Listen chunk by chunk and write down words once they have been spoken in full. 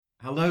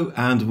Hello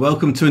and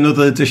welcome to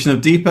another edition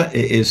of Deeper.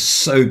 It is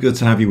so good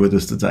to have you with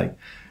us today.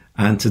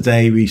 And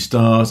today we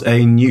start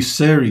a new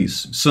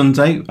series.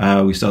 Sunday,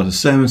 we start a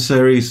sermon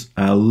series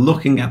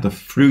looking at the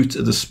fruit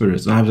of the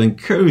Spirit. And I would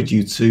encourage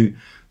you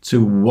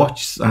to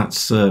watch that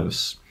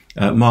service.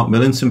 Mark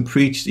Millington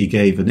preached. He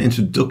gave an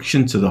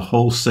introduction to the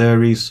whole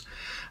series.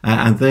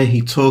 And there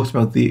he talked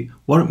about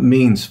what it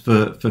means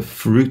for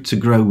fruit to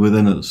grow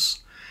within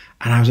us.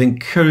 And I would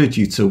encourage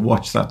you to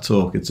watch that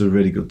talk. It's a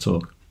really good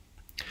talk.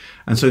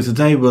 And so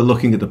today we're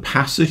looking at the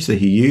passage that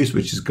he used,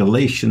 which is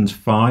Galatians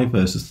 5,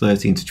 verses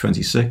 13 to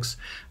 26.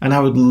 And I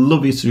would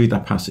love you to read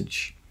that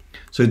passage.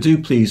 So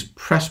do please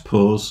press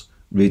pause,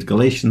 read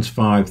Galatians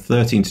 5,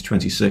 13 to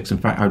 26. In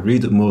fact, I'd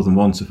read it more than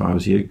once if I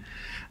was you,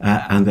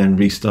 and then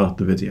restart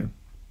the video.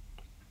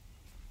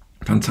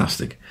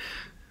 Fantastic.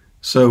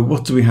 So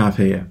what do we have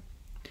here?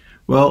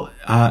 Well,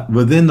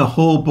 within the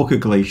whole book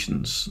of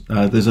Galatians,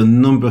 there's a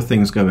number of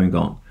things going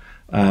on.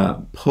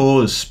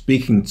 Paul is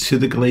speaking to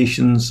the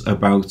Galatians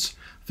about,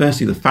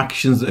 firstly, the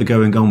factions that are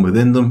going on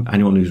within them.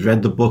 Anyone who's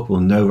read the book will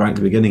know right at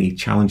the beginning he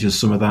challenges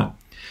some of that.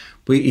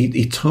 But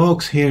he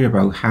talks here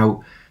about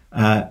how,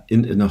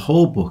 in the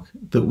whole book,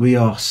 that we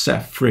are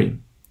set free.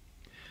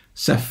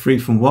 Set free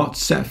from what?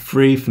 Set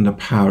free from the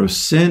power of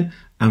sin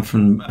and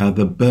from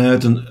the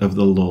burden of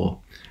the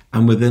law.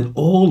 And within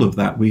all of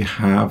that, we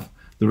have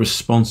the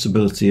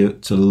responsibility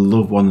to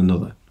love one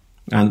another.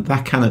 And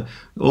that kind of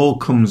all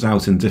comes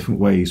out in different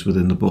ways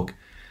within the book.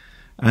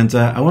 And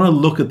I want to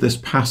look at this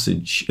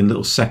passage in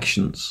little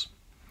sections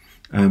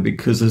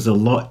because there's a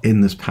lot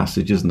in this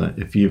passage, isn't it?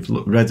 If you've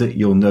read it,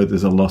 you'll know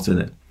there's a lot in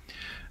it.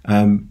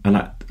 And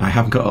I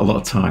haven't got a lot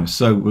of time,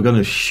 so we're going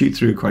to shoot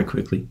through quite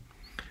quickly.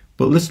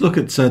 But let's look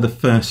at the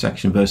first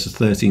section, verses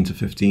 13 to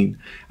 15.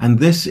 And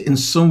this, in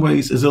some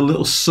ways, is a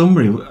little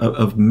summary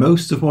of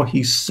most of what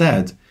he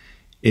said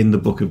in the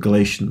book of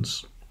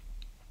Galatians.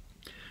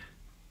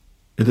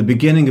 At the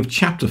beginning of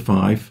chapter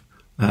 5,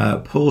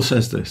 Paul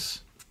says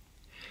this: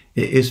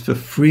 "It is for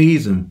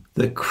freedom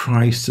that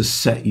Christ has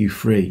set you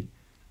free.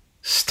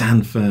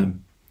 Stand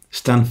firm.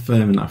 Stand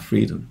firm in that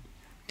freedom."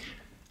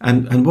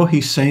 And what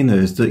he's saying there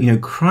is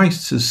that,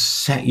 Christ has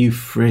set you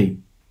free.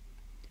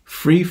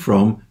 Free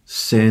from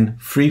sin,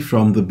 free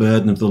from the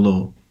burden of the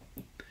law.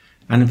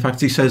 And in fact,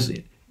 he says,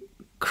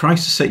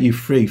 Christ has set you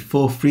free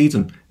for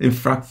freedom. In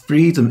fact,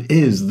 freedom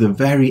is the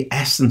very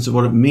essence of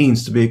what it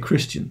means to be a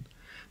Christian.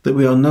 That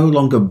we are no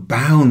longer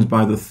bound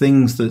by the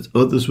things that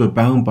others were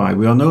bound by.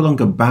 We are no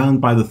longer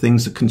bound by the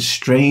things that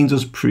constrained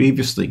us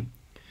previously.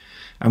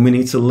 And we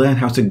need to learn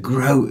how to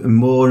grow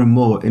more and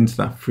more into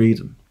that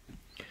freedom.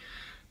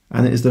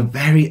 And it is the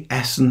very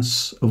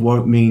essence of what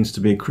it means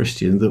to be a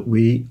Christian, that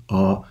we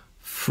are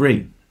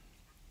free.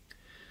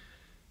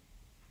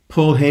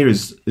 Paul here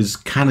is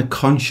kind of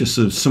conscious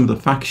of some of the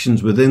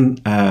factions within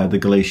the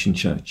Galatian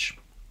church.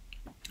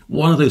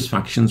 One of those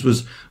factions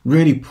was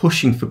really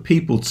pushing for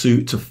people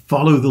to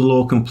follow the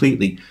law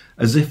completely,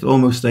 as if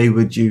almost they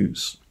were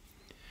Jews.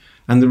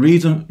 And the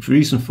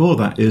reason for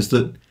that is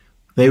that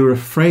they were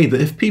afraid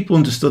that if people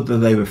understood that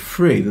they were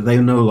free, that they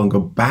were no longer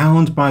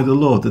bound by the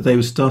law, that they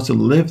would start to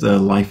live their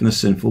life in a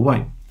sinful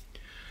way.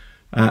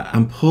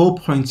 And Paul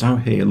points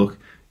out here, look,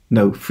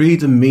 no,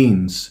 freedom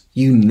means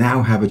you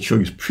now have a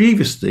choice.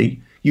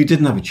 Previously, you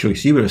didn't have a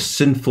choice. You were a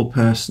sinful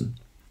person.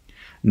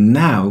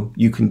 Now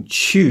you can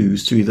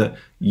choose to either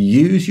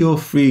use your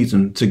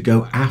freedom to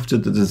go after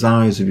the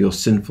desires of your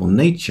sinful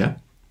nature,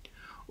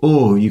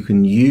 or you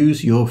can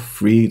use your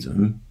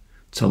freedom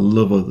to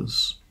love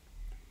others.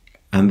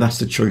 And that's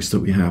the choice that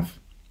we have.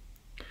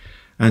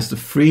 And it's the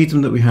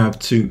freedom that we have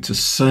to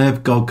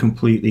serve God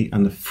completely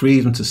and the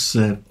freedom to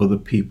serve other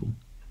people.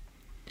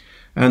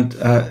 And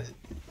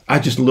I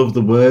just love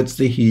the words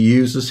that he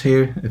uses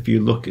here. If you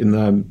look in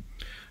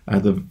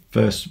the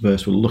first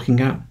verse we're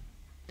looking at,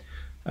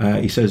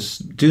 he says,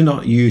 "Do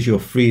not use your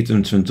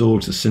freedom to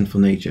indulge the sinful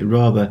nature.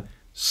 Rather,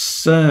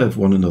 serve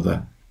one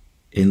another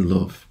in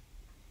love."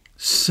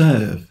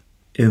 Serve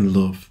in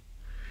love.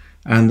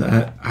 And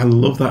I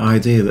love that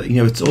idea that,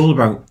 it's all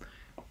about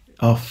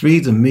our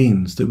freedom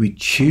means that we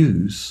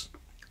choose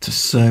to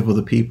serve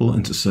other people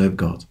and to serve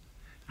God.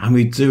 And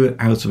we do it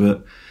out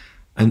of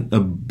an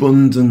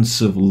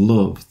abundance of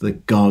love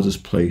that God has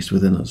placed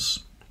within us.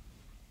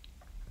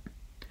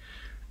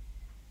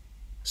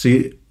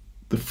 See,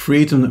 the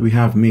freedom that we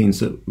have means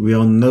that we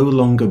are no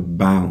longer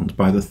bound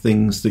by the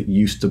things that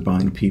used to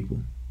bind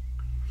people.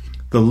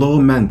 The law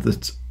meant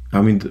that,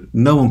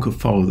 no one could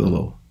follow the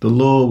law. The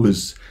law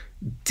was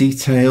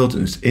detailed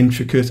and it's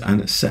intricate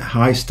and it set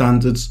high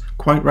standards,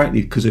 quite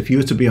rightly, because if you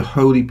were to be a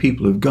holy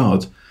people of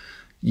God,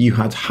 you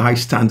had high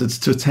standards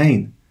to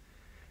attain.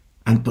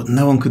 But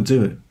no one could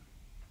do it.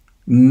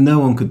 No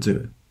one could do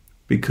it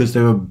because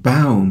they were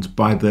bound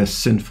by their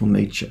sinful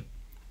nature.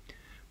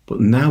 But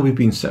now we've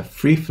been set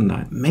free from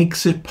that. It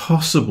makes it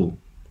possible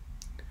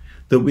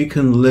that we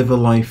can live a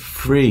life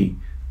free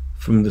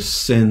from the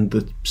sin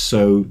that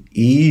so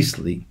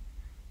easily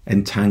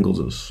entangles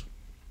us.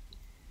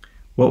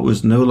 What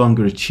was no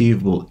longer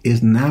achievable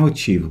is now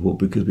achievable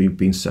because we've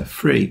been set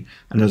free.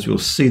 And as we'll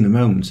see in a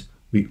moment,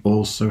 we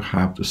also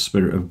have the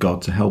Spirit of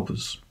God to help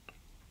us.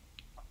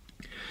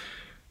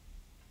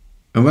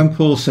 And when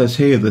Paul says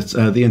here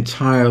that the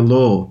entire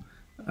law,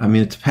 I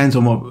mean, it depends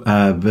on what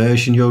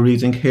version you're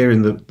reading. Here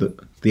in the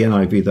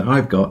NIV that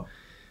I've got,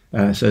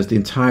 it says the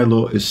entire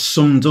law is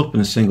summed up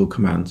in a single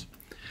command.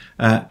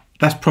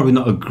 That's probably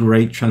not a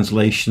great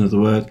translation of the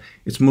word.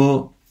 It's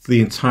more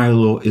the entire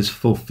law is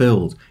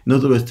fulfilled. In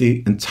other words,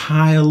 the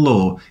entire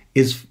law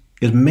is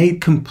made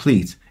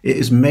complete. It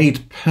is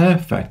made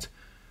perfect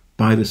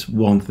by this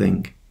one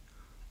thing.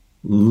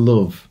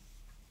 Love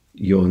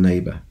your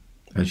neighbour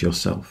as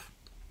yourself.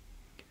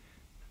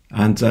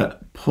 And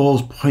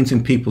Paul's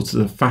pointing people to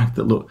the fact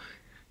that, look,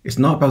 it's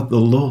not about the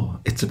law,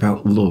 it's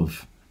about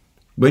love.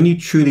 When you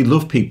truly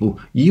love people,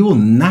 you will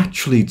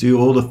naturally do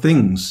all the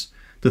things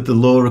that the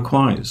law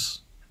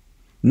requires.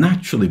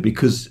 Naturally,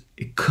 because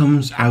it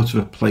comes out of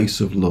a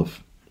place of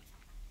love.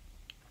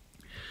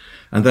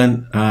 And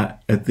then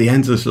at the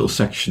end of this little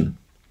section,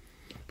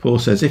 Paul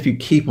says, if you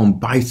keep on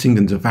biting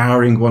and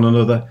devouring one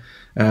another,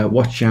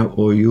 watch out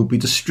or you'll be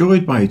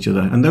destroyed by each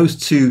other. And those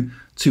two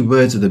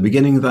words at the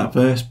beginning of that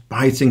verse,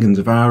 biting and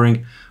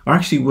devouring, are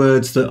actually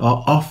words that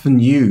are often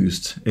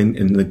used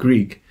in the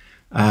Greek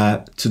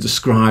to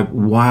describe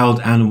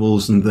wild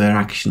animals and their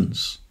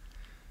actions.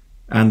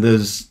 And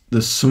there's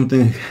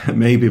something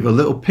maybe of a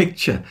little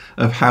picture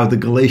of how the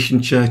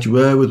Galatian church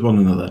were with one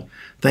another.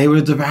 They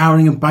were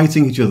devouring and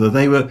biting each other.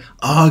 They were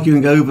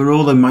arguing over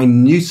all the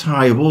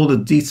minutiae of all the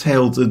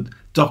detailed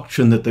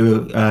doctrine that they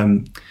were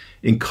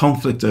in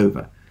conflict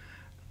over.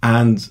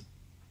 And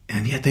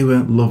yet they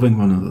weren't loving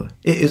one another.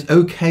 It is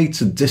okay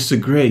to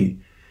disagree,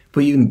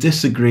 but you can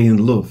disagree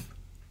in love.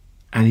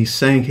 And he's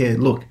saying here,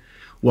 look,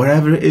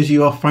 whatever it is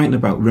you are fighting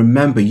about,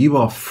 remember you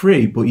are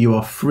free, but you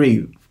are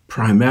free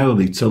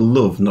primarily to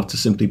love, not to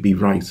simply be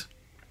right.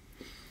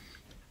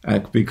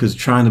 Because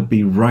trying to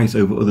be right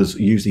over others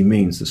usually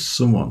means that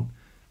someone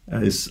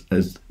is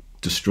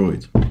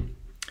destroyed.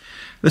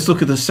 Let's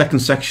look at the second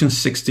section,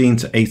 16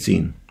 to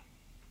 18.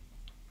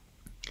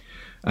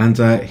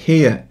 And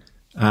here,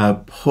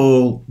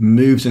 Paul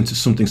moves into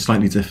something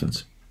slightly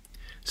different.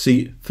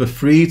 See, for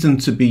freedom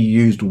to be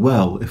used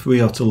well, if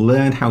we are to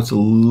learn how to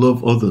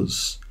love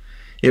others,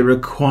 it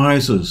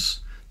requires us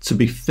to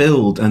be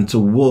filled and to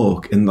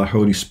walk in the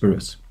Holy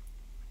Spirit.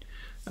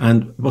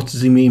 And what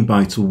does he mean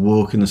by to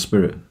walk in the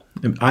Spirit?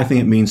 I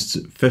think it means,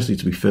 firstly,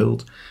 to be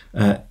filled.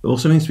 It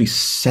also means to be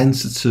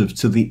sensitive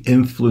to the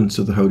influence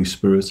of the Holy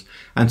Spirit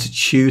and to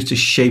choose to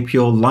shape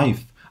your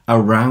life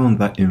around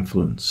that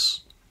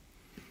influence.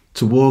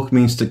 To walk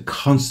means to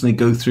constantly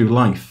go through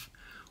life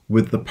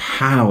with the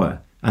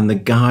power and the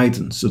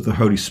guidance of the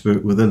Holy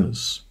Spirit within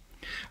us.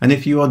 And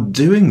if you are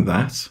doing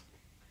that,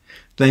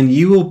 then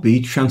you will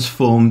be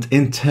transformed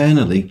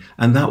internally,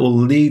 and that will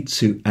lead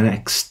to an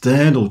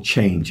external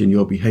change in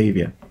your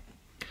behaviour.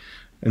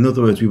 In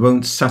other words, we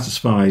won't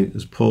satisfy,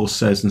 as Paul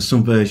says in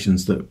some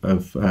versions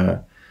of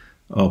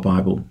our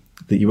Bible,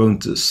 that you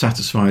won't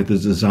satisfy the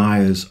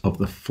desires of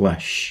the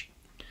flesh.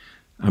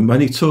 And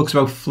when he talks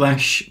about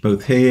flesh,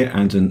 both here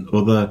and in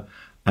other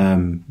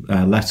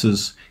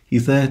letters,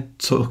 he's there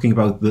talking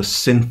about the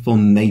sinful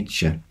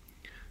nature,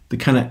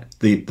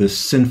 the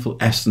sinful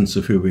essence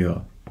of who we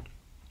are.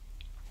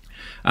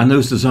 And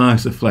those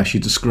desires of the flesh he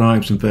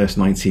describes in verse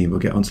 19. We'll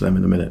get onto them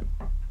in a minute.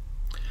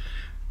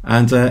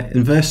 And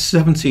in verse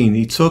 17,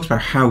 he talks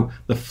about how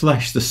the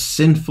flesh, the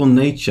sinful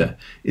nature,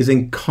 is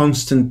in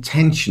constant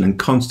tension and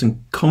constant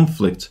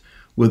conflict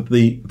with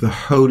the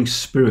Holy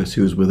Spirit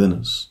who is within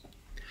us.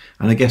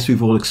 And I guess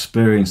we've all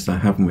experienced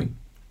that, haven't we?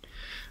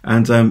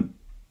 And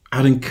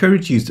I'd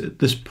encourage you at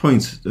this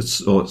point,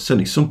 or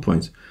certainly some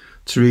point,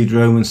 to read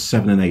Romans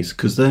 7 and 8,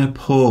 because there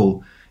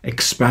Paul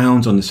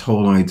expounds on this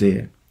whole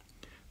idea.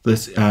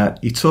 That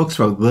he talks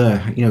about there,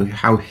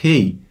 how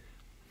he,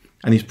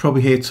 and he's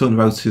probably here talking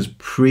about his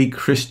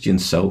pre-Christian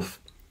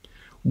self,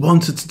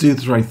 wanted to do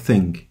the right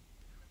thing,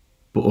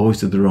 but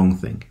always did the wrong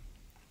thing.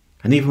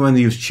 And even when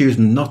he was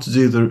choosing not to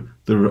do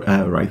the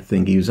right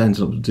thing, he was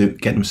ended up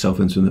getting himself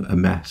into a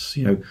mess.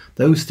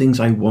 Those things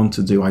I want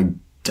to do, I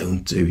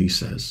don't do, he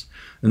says.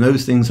 And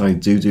those things I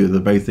do are the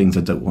very things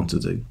I don't want to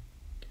do.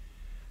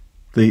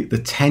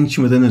 The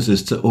tension within us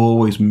is to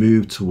always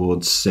move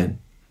towards sin.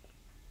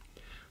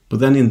 But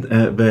then in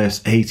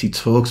verse 8, he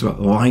talks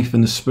about life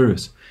in the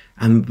Spirit,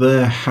 and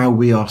there how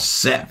we are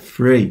set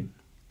free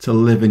to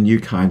live a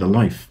new kind of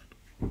life.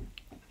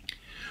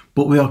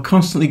 But we are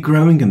constantly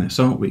growing in this,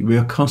 aren't we? We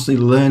are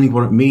constantly learning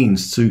what it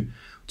means to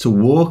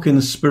walk in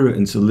the Spirit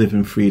and to live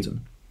in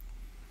freedom.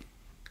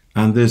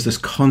 And there's this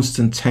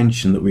constant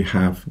tension that we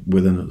have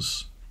within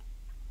us.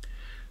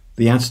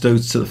 The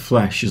antidote to the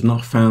flesh is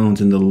not found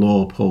in the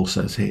law, Paul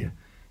says here.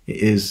 It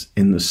is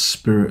in the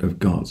Spirit of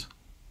God.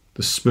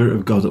 The Spirit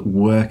of God at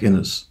work in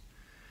us.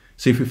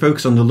 See, if we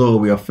focus on the law,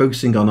 we are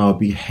focusing on our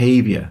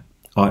behaviour,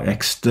 our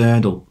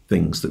external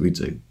things that we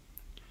do.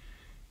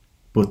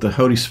 But the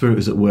Holy Spirit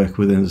is at work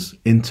within us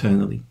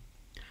internally.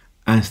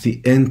 And it's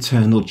the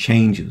internal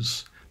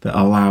changes that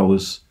allow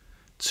us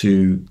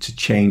to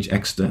change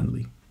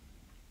externally.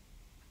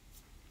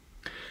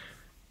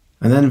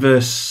 And then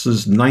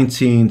verses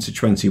 19 to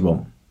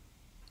 21.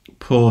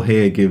 Paul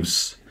here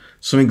gives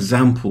some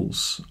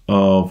examples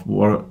of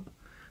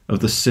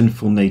the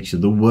sinful nature,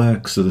 the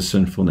works of the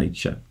sinful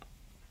nature.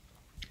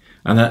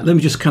 And let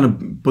me just kind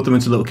of put them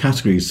into little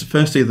categories.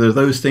 Firstly, there are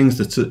those things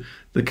that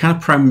kind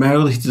of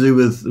primarily to do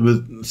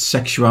with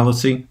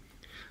sexuality.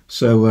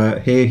 So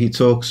here he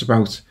talks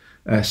about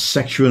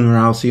sexual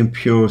immorality,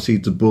 impurity,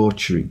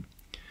 debauchery.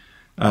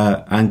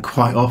 And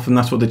quite often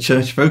that's what the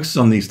church focuses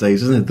on these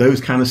days, isn't it? Those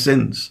kind of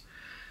sins.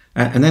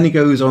 And then he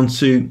goes on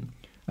to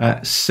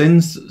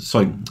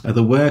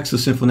the works of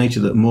sinful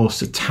nature that are more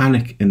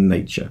satanic in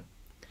nature.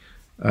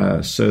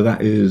 So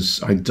that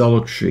is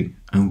idolatry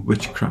and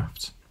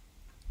witchcraft.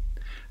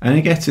 And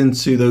he gets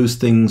into those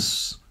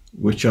things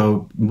which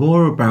are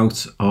more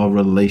about our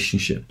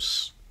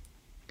relationships.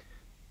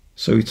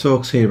 So he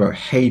talks here about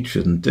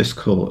hatred and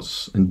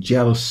discourse and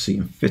jealousy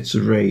and fits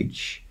of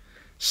rage,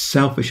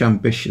 selfish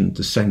ambition,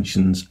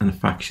 dissensions and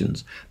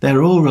factions.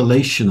 They're all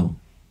relational.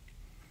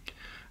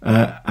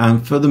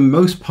 And for the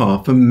most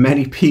part, for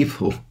many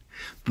people,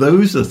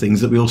 those are the things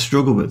that we all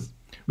struggle with.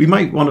 We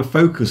might want to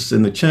focus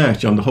in the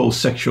church on the whole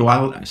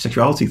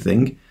sexuality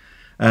thing.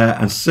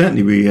 And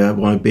certainly we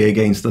want to be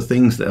against the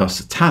things that are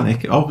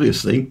satanic,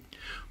 obviously.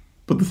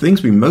 But the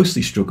things we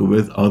mostly struggle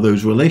with are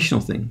those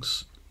relational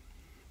things.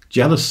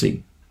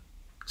 Jealousy,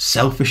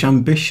 selfish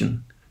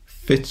ambition,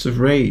 fits of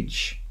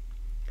rage.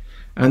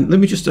 And let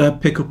me just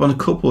pick up on a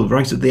couple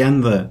right at the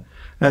end there.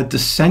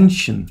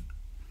 Dissension.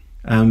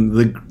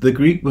 The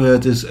Greek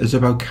word is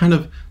about kind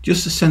of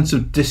just a sense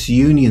of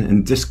disunion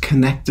and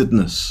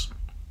disconnectedness.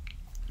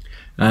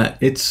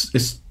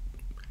 It's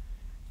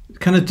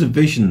kind of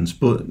divisions,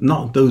 but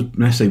not those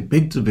necessarily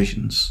big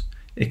divisions.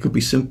 It could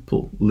be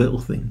simple, little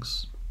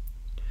things.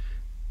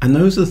 And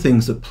those are the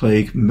things that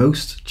plague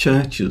most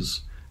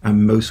churches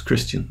and most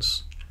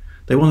Christians.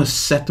 They want to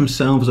set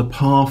themselves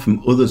apart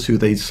from others who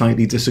they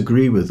slightly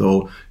disagree with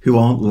or who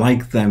aren't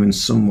like them in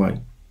some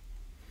way.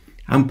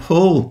 And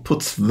Paul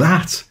puts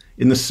that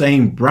in the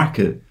same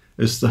bracket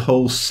as the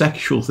whole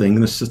sexual thing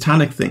and the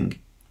satanic thing.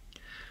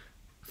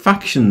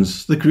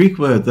 Factions, the Greek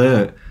word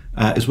there,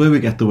 is where we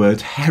get the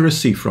word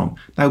heresy from.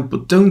 Now,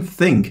 but don't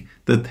think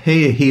that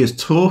here he is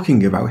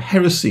talking about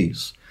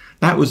heresies.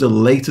 That was a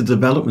later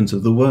development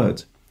of the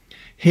word.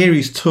 Here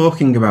he's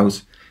talking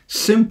about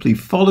simply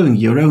following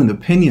your own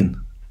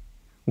opinion.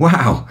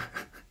 Wow!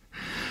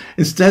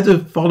 Instead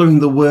of following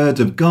the word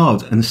of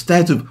God,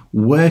 instead of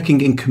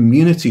working in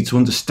community to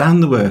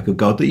understand the work of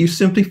God, that you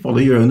simply follow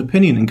your own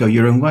opinion and go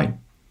your own way.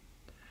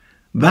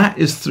 That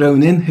is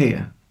thrown in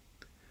here.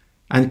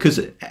 And because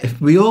if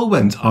we all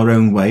went our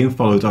own way and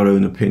followed our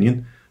own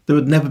opinion, there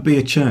would never be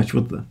a church,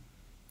 would there?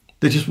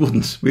 There just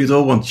wouldn't. We'd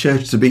all want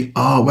church to be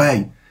our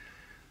way.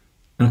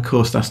 And of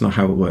course, that's not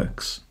how it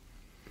works.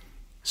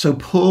 So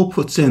Paul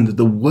puts in that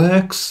the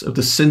works of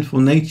the sinful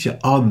nature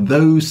are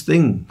those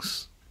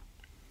things.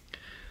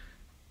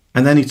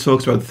 And then he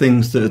talks about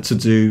things that are to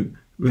do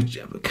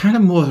with kind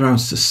of more around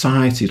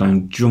society,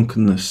 like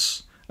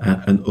drunkenness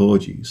and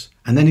orgies.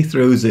 And then he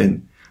throws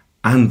in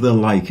and the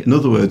like. In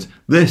other words,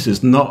 this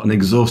is not an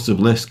exhaustive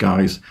list,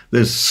 guys.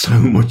 There's so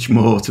much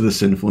more to the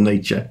sinful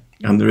nature.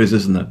 And there is,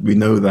 isn't there? We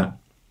know that.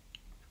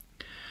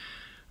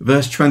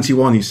 Verse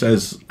 21, he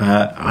says,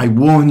 I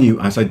warn you,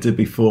 as I did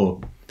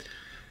before.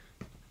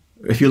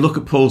 If you look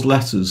at Paul's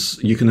letters,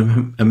 you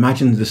can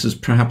imagine this is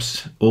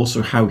perhaps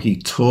also how he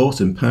taught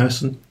in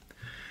person.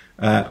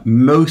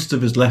 Most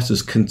of his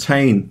letters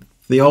contain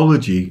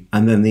theology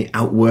and then the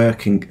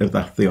outworking of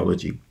that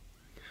theology.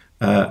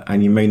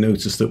 And you may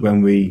notice that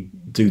when we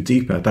do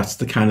deeper, that's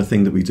the kind of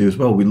thing that we do as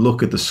well. We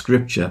look at the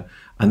scripture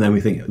and then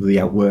we think of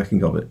the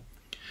outworking of it.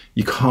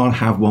 You can't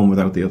have one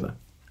without the other.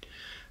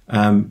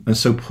 And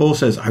so Paul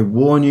says, I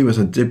warn you as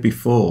I did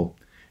before.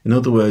 In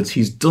other words,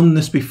 he's done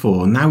this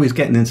before. Now he's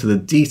getting into the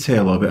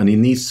detail of it and he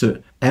needs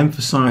to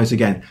emphasize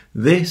again,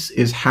 this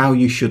is how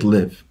you should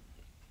live.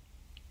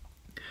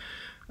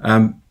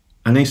 And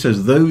he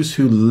says, those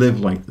who live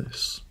like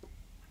this.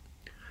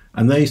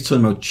 And then he's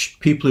talking about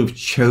people who've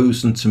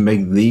chosen to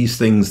make these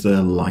things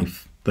their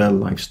life, their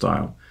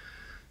lifestyle.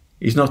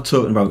 He's not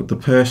talking about the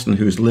person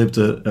who's lived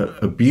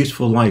a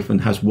beautiful life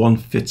and has one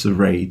fit of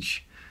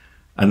rage,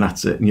 and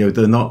that's it. You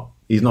know,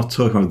 he's not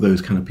talking about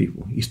those kind of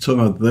people. He's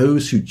talking about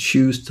those who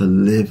choose to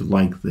live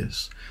like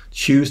this,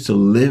 choose to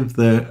live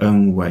their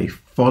own way,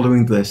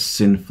 following their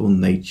sinful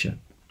nature.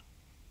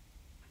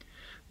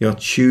 They are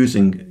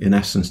choosing, in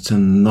essence, to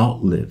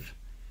not live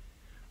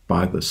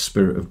by the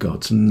Spirit of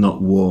God, to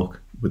not walk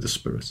with the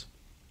Spirit.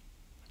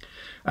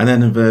 And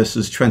then in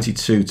verses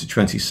 22 to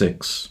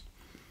 26,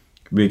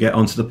 we get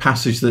onto the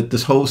passage that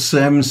this whole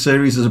sermon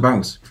series is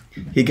about.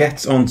 He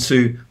gets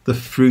onto the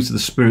fruit of the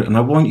Spirit, and I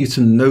want you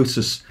to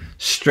notice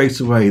straight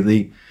away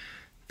the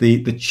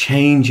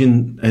change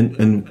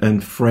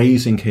in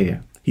phrasing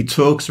here. He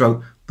talks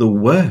about the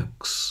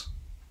works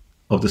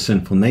of the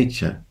sinful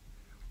nature,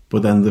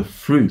 but then the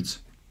fruit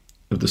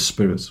of the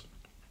Spirit.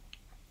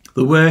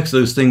 The works,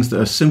 those things that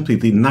are simply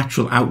the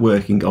natural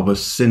outworking of a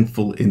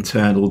sinful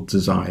internal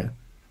desire.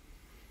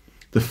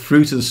 The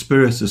fruit of the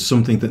Spirit is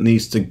something that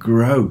needs to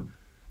grow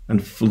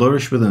and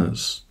flourish within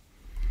us.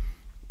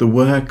 The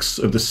works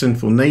of the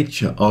sinful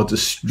nature are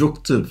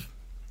destructive.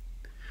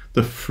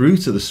 The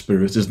fruit of the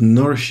Spirit is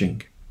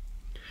nourishing.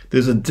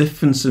 There's a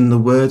difference in the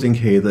wording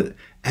here that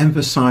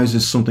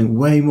emphasizes something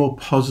way more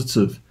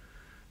positive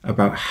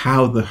about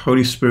how the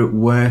Holy Spirit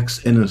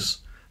works in us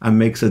and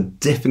makes a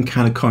different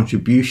kind of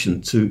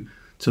contribution to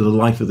the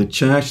life of the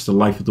church, to the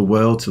life of the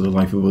world, to the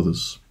life of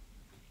others.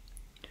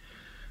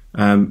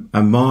 And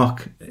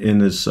Mark, in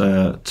his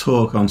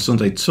talk on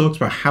Sunday, talks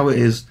about how it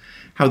is,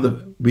 how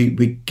we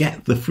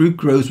get the fruit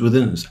grows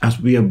within us as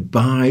we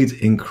abide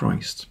in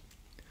Christ.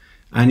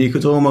 And you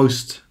could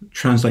almost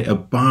translate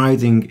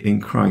abiding in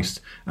Christ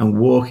and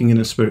walking in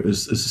the Spirit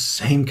as the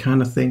same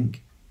kind of thing.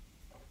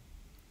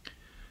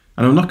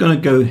 And I'm not going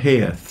to go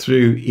here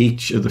through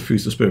each of the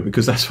fruits of the Spirit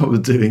because that's what we're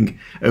doing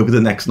over the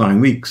next 9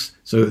 weeks.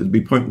 So it would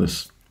be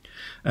pointless.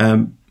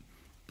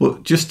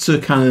 But just to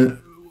kind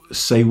of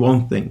say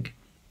one thing,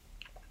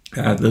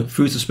 the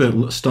fruit of the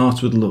Spirit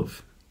starts with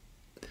love.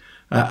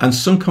 And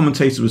some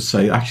commentators would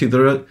say, actually,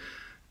 there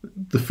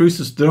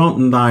aren't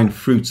 9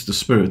 fruits of the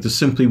Spirit. There's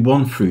simply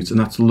one fruit, and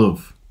that's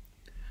love.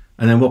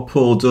 And then what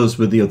Paul does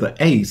with the other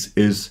 8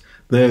 is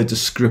their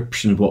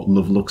description of what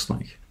love looks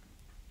like.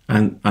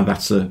 And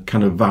that's a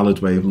kind of valid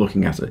way of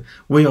looking at it.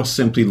 We are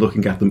simply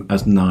looking at them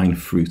as 9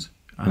 fruit.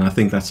 And I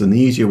think that's an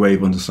easier way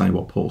of understanding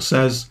what Paul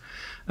says.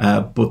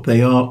 But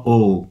they are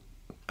all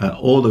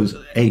those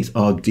 8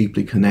 are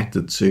deeply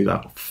connected to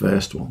that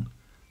first one,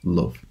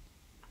 love.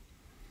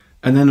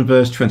 And then in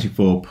verse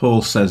 24,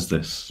 Paul says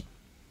this: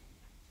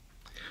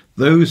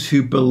 those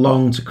who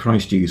belong to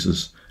Christ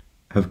Jesus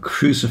have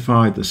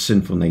crucified the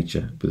sinful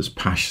nature with its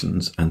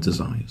passions and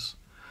desires.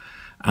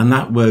 And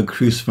that word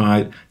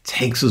crucified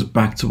takes us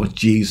back to what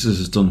Jesus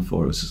has done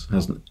for us,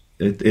 hasn't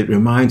it? It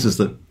reminds us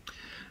that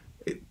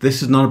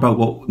this is not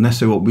about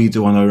necessarily what we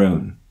do on our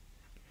own.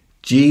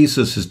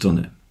 Jesus has done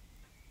it.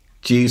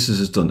 Jesus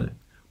has done it.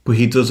 But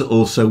he does it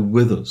also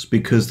with us,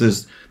 because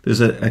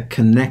there's a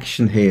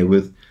connection here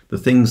with the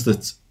things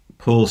that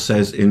Paul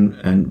says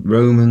in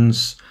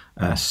Romans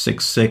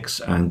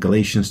 6:6 and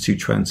Galatians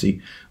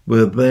 2:20,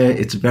 where there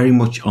it's very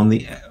much on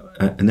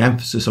an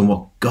emphasis on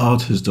what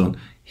God has done.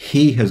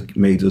 He has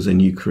made us a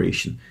new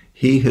creation.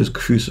 He has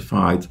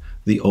crucified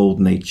the old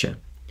nature.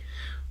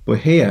 But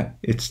here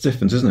it's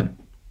different, isn't it?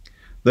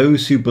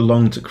 Those who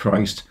belong to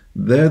Christ,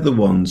 they're the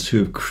ones who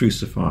have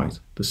crucified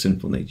the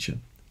sinful nature.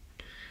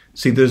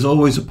 See, there's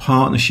always a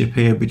partnership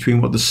here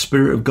between what the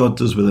Spirit of God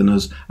does within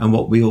us and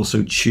what we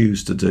also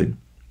choose to do.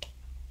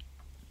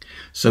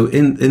 So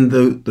in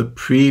the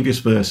previous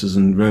verses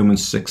in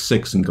Romans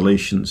 6:6 and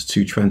Galatians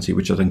 2:20,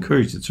 which I'd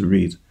encourage you to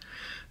read,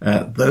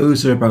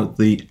 those are about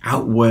the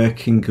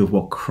outworking of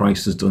what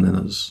Christ has done in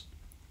us.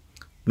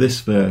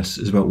 This verse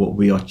is about what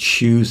we are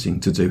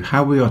choosing to do,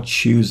 how we are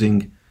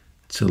choosing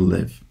to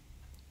live.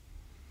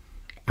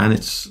 And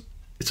it's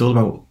all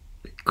about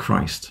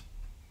Christ.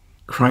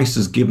 Christ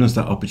has given us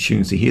that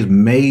opportunity. He has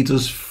made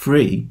us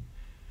free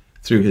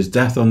through his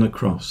death on the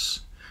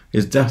cross.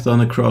 His death on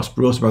the cross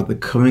brought about the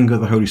coming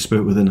of the Holy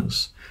Spirit within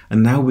us.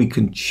 And now we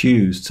can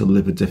choose to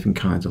live a different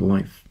kind of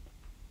life.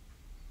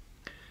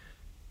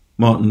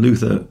 Martin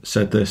Luther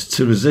said this: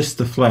 to resist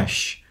the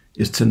flesh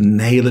is to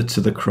nail it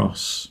to the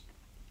cross.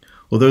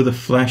 Although the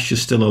flesh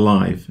is still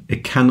alive,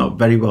 it cannot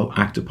very well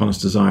act upon its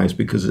desires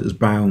because it is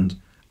bound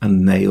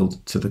and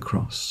nailed to the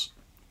cross.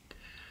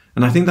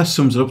 And I think that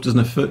sums it up,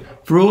 doesn't it?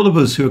 For all of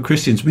us who are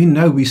Christians, we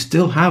know we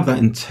still have that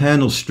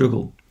internal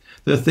struggle.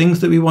 There are things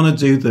that we want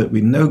to do that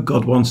we know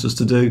God wants us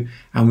to do,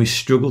 and we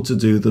struggle to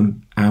do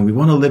them. And we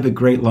want to live a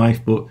great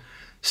life, but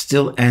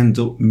still end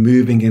up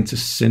moving into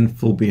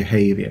sinful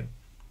behaviour.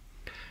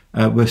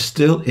 We're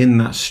still in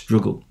that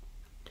struggle.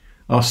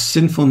 Our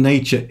sinful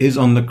nature is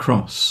on the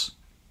cross.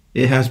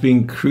 It has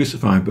been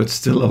crucified, but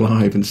still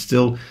alive and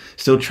still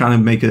trying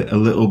to make a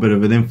little bit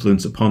of an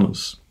influence upon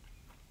us.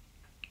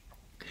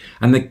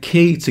 And the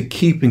key to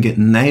keeping it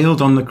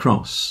nailed on the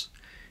cross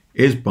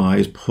is by,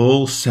 as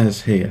Paul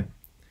says here,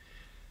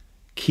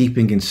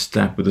 keeping in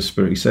step with the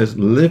Spirit. He says,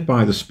 live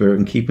by the Spirit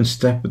and keep in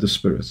step with the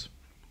Spirit.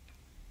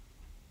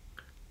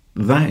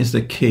 That is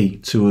the key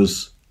to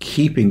us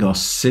keeping our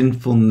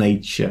sinful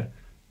nature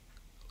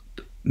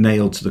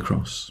nailed to the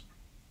cross.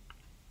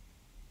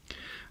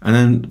 And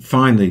then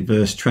finally,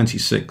 verse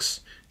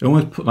 26,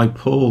 almost like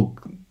Paul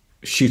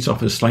shoots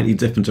off in a slightly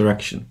different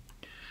direction.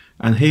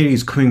 And here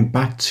he's coming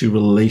back to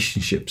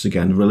relationships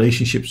again,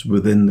 relationships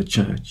within the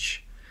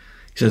church.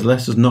 He says,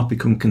 let us not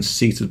become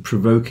conceited,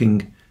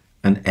 provoking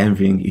and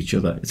envying each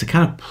other. It's a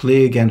kind of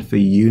plea again for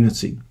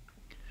unity.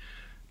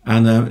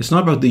 And it's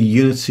not about the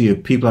unity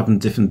of people having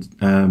different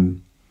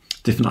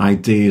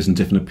ideas and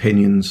different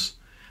opinions.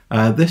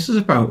 This is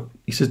about,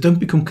 he says, don't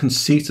become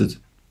conceited.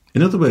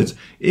 In other words,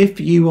 if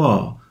you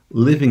are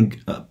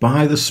living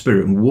by the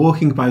Spirit and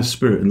walking by the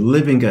Spirit and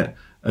living a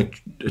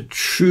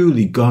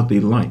truly godly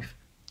life,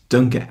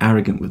 don't get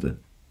arrogant with it.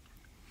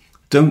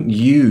 Don't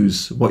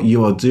use what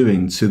you are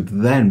doing to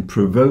then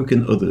provoke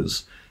in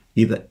others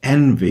either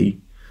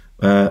envy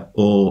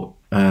or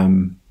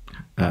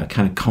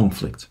kind of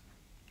conflict.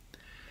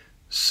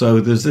 So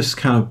there's this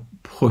kind of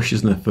push,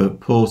 isn't it, for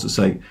Paul to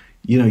say,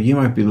 you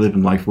might be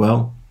living life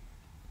well.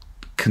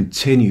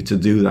 Continue to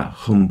do that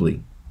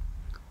humbly.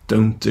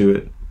 Don't do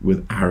it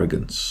with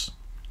arrogance.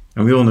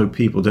 And we all know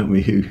people, don't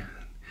we,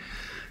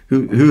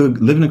 who are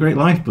living a great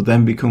life, but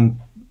then become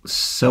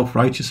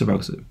self-righteous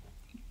about it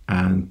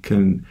and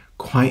can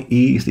quite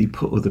easily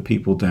put other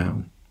people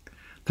down.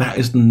 That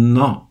is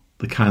not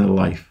the kind of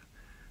life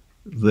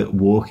that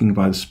walking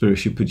by the Spirit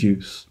should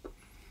produce.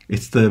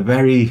 It's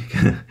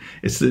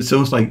it's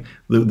almost like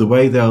the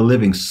way they are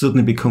living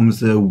suddenly becomes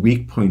their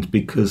weak point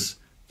because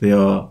they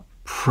are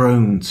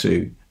prone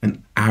to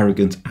an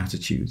arrogant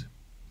attitude.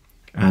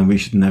 And we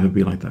should never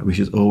be like that. We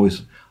should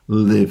always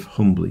live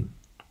humbly.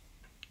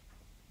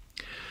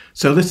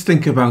 So let's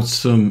think about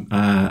some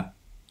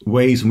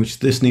ways in which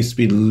this needs to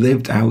be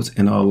lived out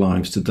in our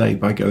lives today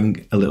by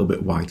going a little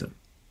bit wider.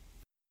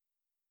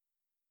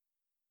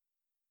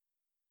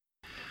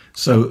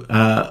 So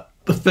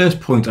the first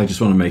point I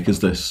just want to make is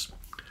this.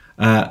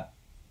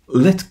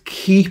 Let's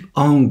keep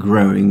on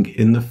growing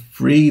in the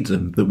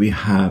freedom that we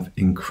have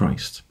in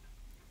Christ.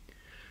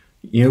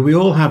 We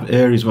all have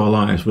areas of our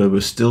lives where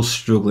we're still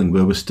struggling,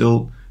 where we're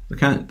still the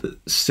kind of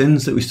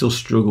sins that we still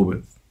struggle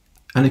with.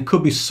 And it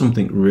could be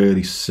something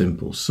really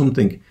simple,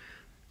 something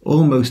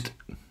almost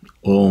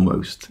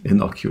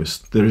innocuous.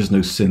 There is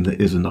no sin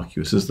that is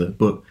innocuous, is there?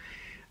 But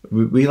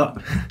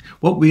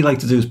what we like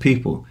to do as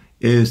people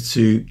is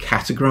to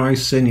categorize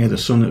sin.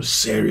 There's some that are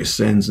serious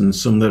sins and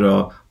some that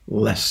are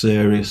less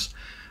serious.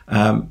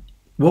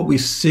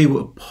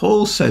 What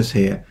Paul says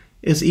here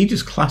is he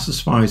just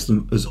classifies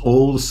them as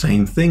all the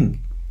same thing.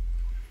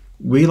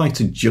 We like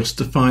to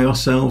justify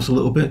ourselves a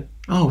little bit.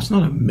 Oh, it's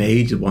not a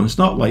major one. It's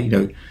not like,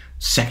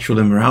 sexual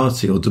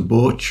immorality or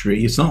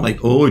debauchery. It's not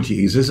like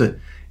orgies, is it?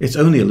 It's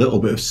only a little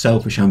bit of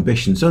selfish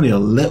ambition. It's only a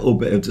little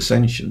bit of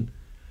dissension.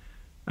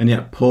 And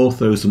yet Paul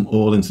throws them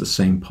all into the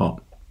same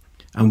pot.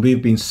 And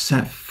we've been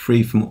set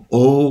free from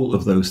all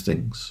of those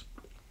things.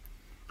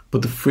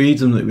 But the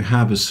freedom that we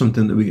have is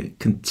something that we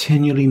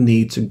continually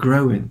need to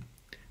grow in.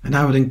 And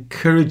I would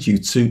encourage you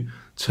to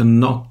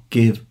not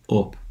give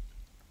up.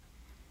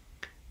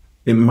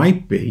 It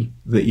might be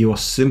that you are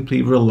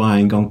simply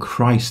relying on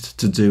Christ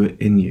to do it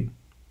in you.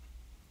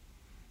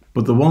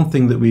 But the one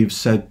thing that we've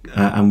said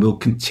and will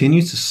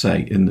continue to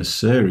say in this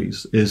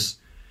series is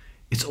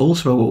it's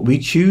also what we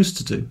choose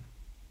to do.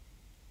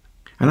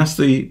 And that's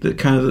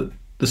the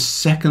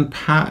second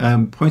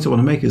point I want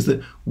to make is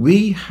that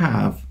we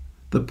have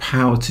the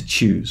power to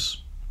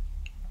choose.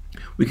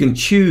 We can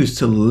choose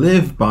to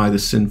live by the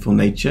sinful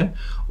nature,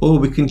 or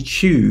we can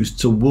choose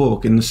to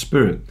walk in the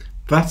Spirit.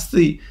 That's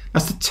the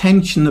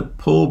tension that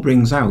Paul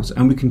brings out,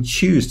 and we can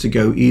choose to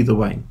go either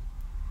way.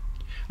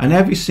 And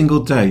every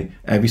single day,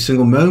 every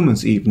single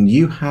moment even,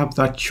 you have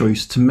that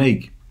choice to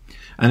make.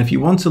 And if you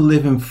want to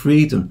live in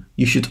freedom,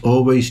 you should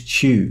always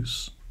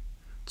choose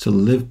to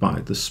live by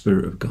the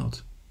Spirit of God,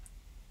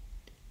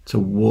 to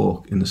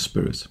walk in the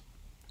Spirit.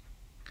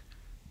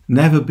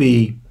 Never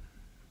be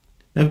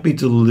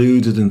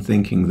deluded in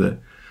thinking that,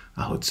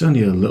 it's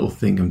only a little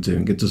thing I'm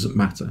doing, it doesn't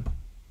matter.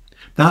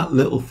 That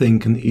little thing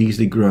can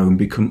easily grow and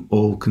become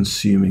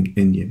all-consuming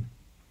in you.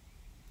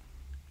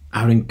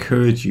 I would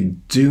encourage you,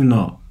 do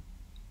not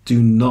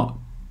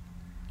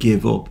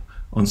give up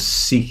on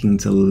seeking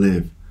to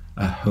live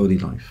a holy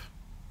life.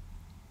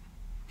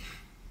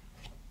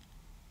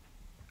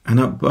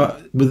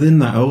 But within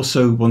that, I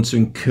also want to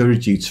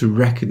encourage you to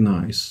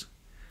recognize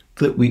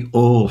that we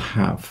all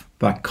have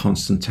that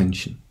constant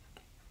tension.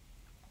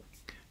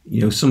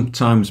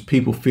 Sometimes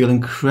people feel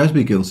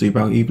incredibly guilty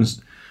about even,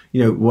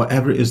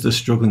 whatever it is they're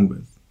struggling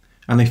with.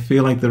 And they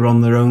feel like they're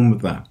on their own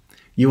with that.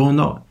 You are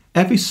not.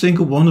 Every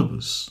single one of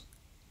us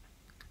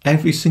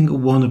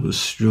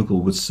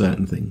struggle with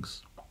certain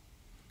things.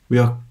 We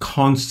are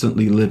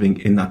constantly living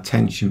in that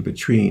tension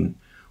between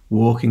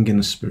walking in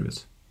the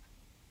Spirit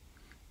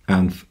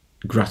and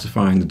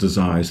gratifying the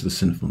desires of the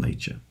sinful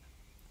nature.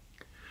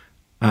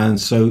 And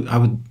so I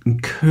would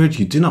encourage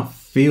you, do not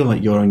feel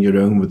like you're on your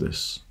own with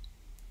this.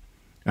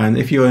 And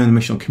if you're in a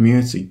missional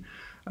community,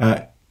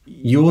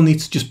 you all need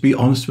to just be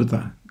honest with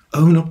that.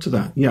 Own up to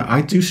that. Yeah,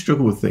 I do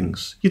struggle with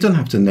things. You don't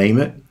have to name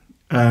it,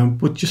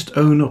 but just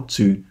own up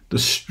to the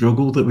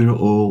struggle that we're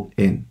all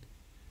in.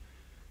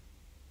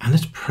 And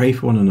let's pray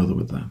for one another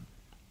with that.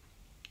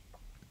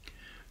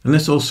 And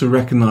let's also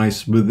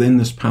recognize within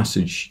this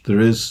passage, there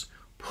is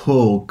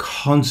Paul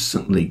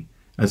constantly,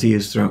 as he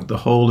is throughout the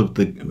whole of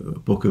the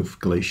book of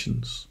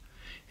Galatians,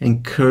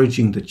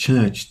 encouraging the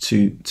church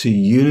to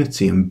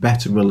unity and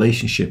better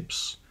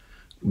relationships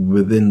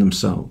within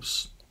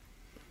themselves.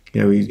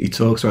 He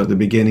talks about the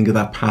beginning of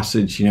that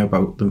passage,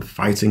 about them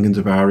fighting and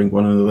devouring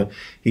one another.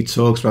 He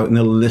talks about in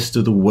a list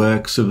of the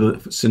works of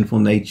the sinful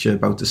nature,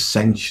 about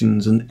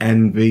dissensions and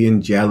envy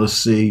and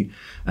jealousy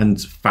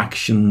and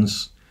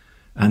factions.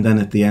 And then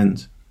at the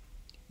end,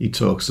 he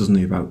talks, doesn't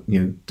he, about,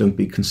 don't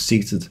be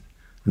conceited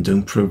and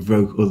don't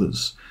provoke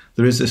others.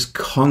 There is this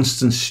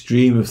constant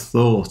stream of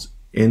thought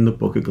in the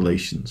book of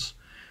Galatians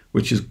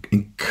which is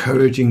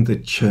encouraging the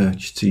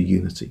church to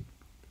unity.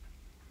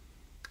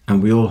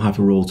 And we all have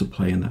a role to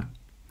play in that.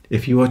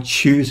 If you are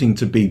choosing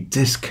to be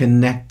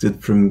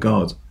disconnected from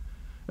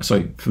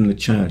from the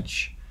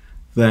church,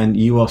 then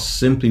you are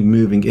simply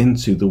moving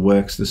into the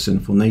works of the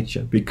sinful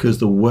nature, because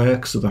the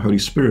works of the Holy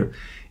Spirit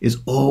is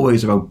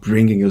always about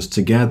bringing us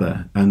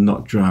together and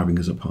not driving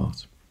us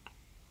apart.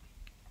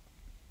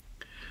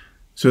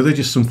 So they're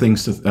just some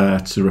things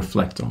to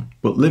reflect on.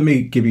 But let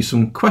me give you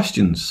some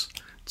questions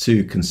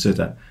to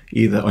consider,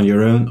 either on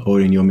your own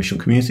or in your mission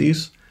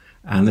communities.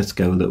 And let's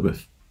go a little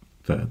bit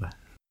further.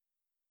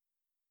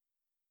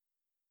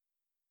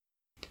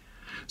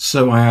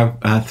 So I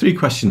have 3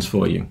 questions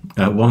for you.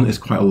 One is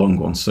quite a long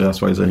one, so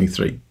that's why there's only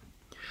 3.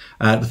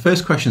 The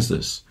first question is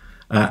this.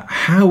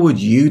 How would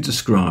you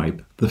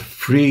describe the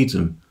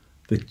freedom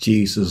that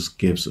Jesus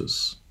gives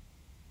us?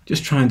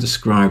 Just try and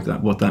describe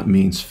that, what that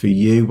means for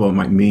you, what it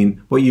might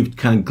mean, what you've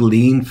kind of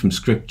gleaned from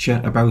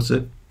Scripture about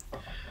it.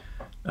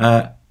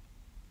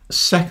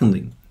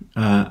 Secondly,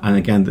 and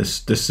again,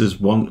 this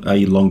is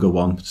a longer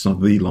one, it's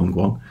not the long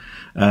one.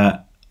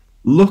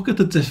 Look at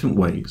the different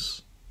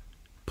ways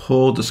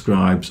Paul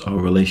describes our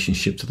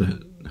relationship to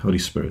the Holy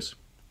Spirit.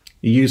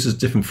 He uses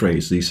different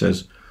phrases. He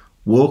says,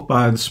 walk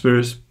by the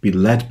Spirit, be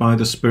led by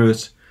the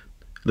Spirit,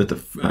 have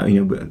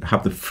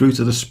the fruit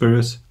of the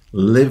Spirit,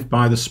 live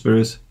by the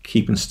Spirit,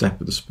 keep in step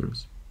with the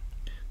Spirit.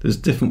 There's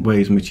different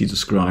ways in which he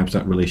describes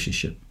that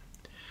relationship.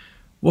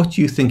 What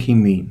do you think he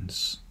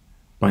means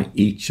by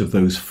each of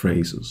those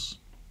phrases?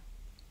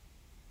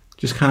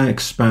 Just kind of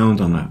expound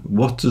on that.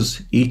 What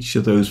does each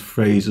of those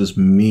phrases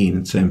mean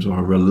in terms of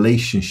our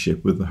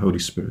relationship with the Holy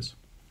Spirit?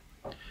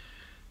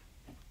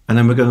 And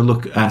then we're going to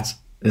look at,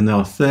 in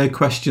our third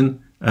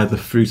question, the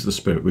fruit of the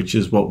Spirit, which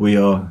is what we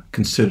are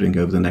considering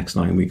over the next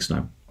 9 weeks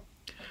now.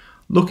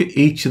 Look at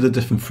each of the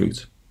different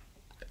fruit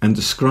and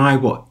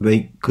describe what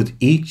they could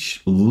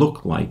each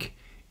look like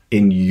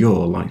in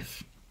your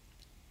life.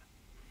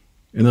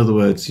 In other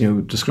words,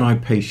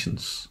 describe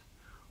patience.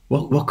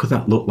 What could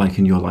that look like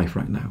in your life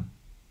right now?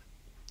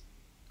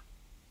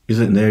 Is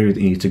it an area that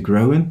you need to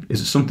grow in?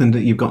 Is it something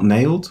that you've got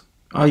nailed?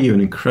 Are you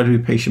an incredibly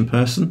patient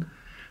person?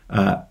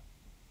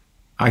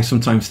 I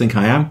sometimes think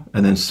I am,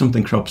 and then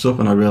something crops up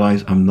and I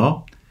realise I'm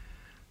not.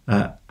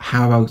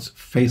 How about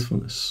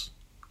faithfulness?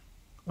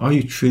 Are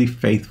you truly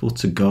faithful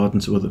to God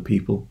and to other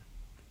people?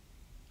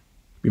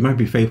 We might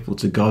be faithful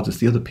to God. It's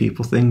the other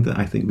people thing that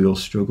I think we all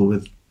struggle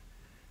with.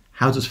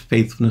 How does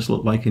faithfulness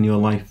look like in your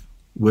life?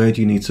 Where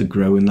do you need to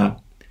grow in that?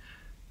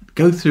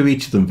 Go through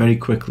each of them very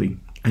quickly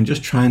and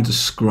just try and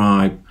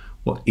describe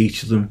what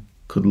each of them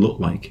could look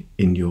like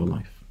in your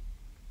life.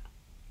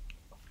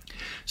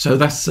 So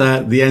that's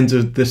the end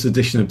of this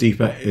edition of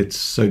Deeper. It's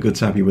so good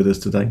to have you with us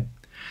today.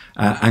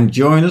 And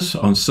join us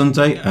on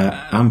Sunday.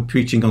 I'm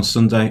preaching on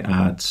Sunday.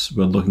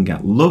 We're looking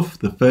at love,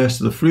 the first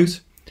of the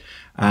fruit.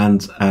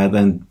 And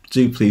then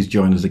do please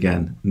join us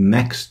again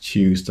next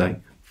Tuesday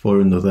for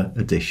another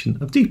edition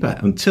of Deeper.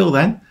 Until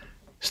then,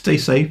 stay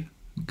safe.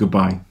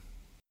 Goodbye.